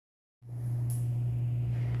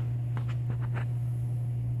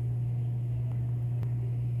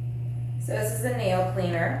So this is a nail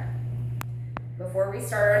cleaner. Before we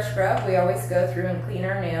start our scrub, we always go through and clean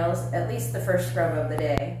our nails, at least the first scrub of the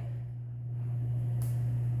day.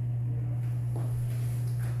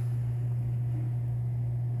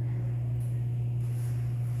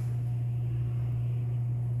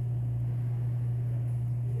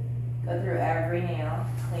 Go through every nail,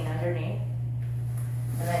 clean underneath,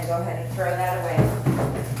 and then go ahead and throw that away.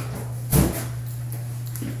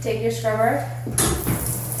 Take your scrubber.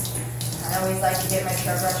 I always like to get my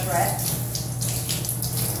scrub brush wet.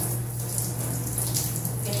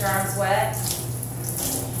 Get your arms wet.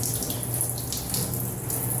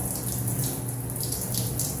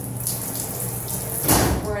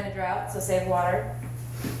 We're in a drought, so save water.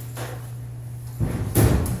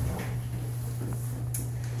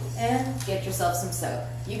 And get yourself some soap.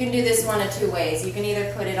 You can do this one of two ways. You can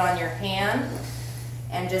either put it on your hand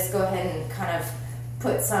and just go ahead and kind of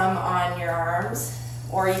put some on your arms,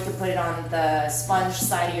 or you can put it on the sponge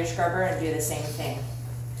side of your scrubber and do the same thing.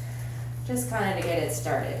 Just kind of to get it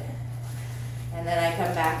started. And then I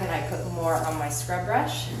come back and I put more on my scrub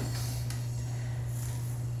brush.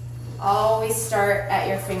 Always start at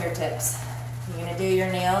your fingertips. You're going to do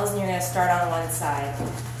your nails and you're going to start on one side.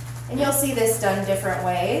 And you'll see this done different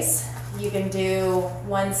ways. You can do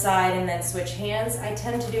one side and then switch hands. I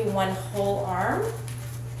tend to do one whole arm.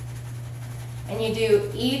 And you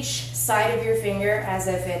do each side of your finger as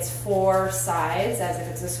if it's 4 sides, as if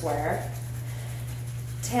it's a square.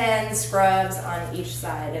 10 scrubs on each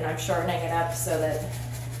side, and I'm shortening it up so that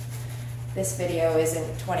this video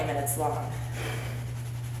isn't 20 minutes long.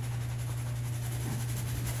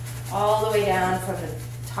 All the way down from the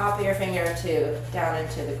top of your finger to down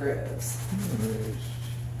into the grooves.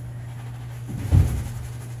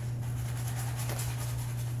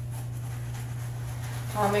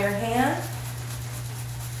 Palm of your hand.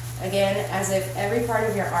 Again, as if every part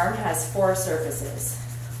of your arm has 4 surfaces.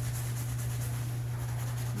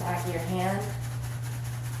 Back of your hand.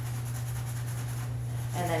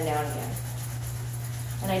 And then down again.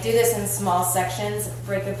 And I do this in small sections.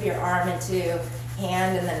 Break up your arm into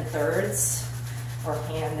hand and then thirds, or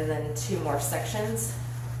hand and then 2 more sections.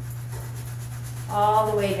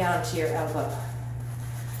 All the way down to your elbow.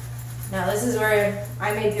 Now this is where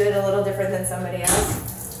I may do it a little different than somebody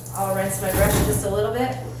else. I'll rinse my brush just a little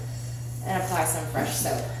bit and apply some fresh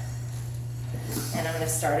soap. And I'm going to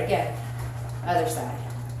start again. Other side.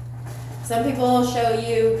 Some people will show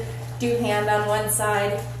you do hand on one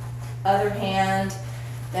side, other hand,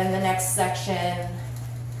 then the next section,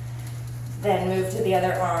 then move to the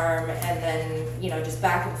other arm, and then, you know, just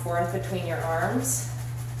back and forth between your arms.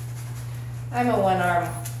 I'm a one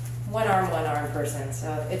arm person,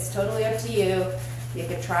 so it's totally up to you. You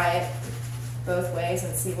can try it both ways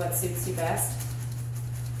and see what suits you best.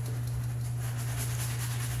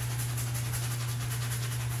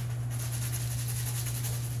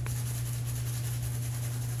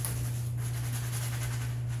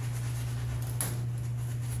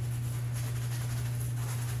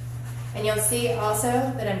 And you'll see also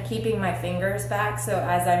that I'm keeping my fingers back, so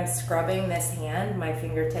as I'm scrubbing this hand, my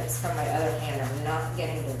fingertips from my other hand are not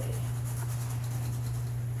getting dirty.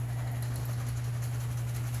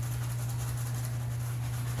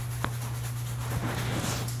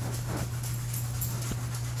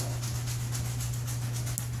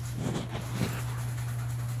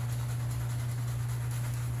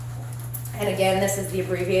 And again, this is the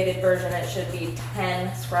abbreviated version. It should be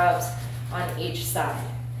 10 scrubs on each side.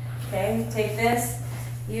 Okay, take this.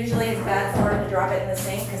 Usually it's bad form to drop it in the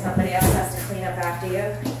sink because somebody else has to clean up after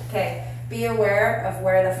you. Okay, be aware of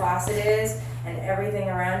where the faucet is and everything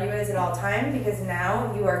around you is at all times, because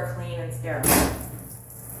now you are clean and sterile.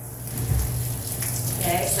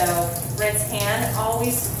 Okay, so rinse hand,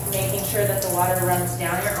 always making sure that the water runs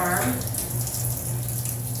down your arm.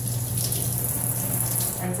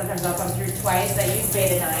 And sometimes I'll come through twice. I use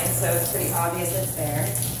Betadine, so it's pretty obvious it's there.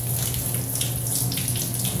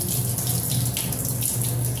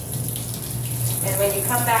 And when you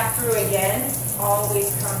come back through again, always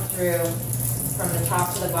come through from the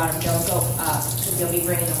top to the bottom. Don't go up, because you'll be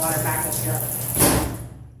bringing the water back up your arm.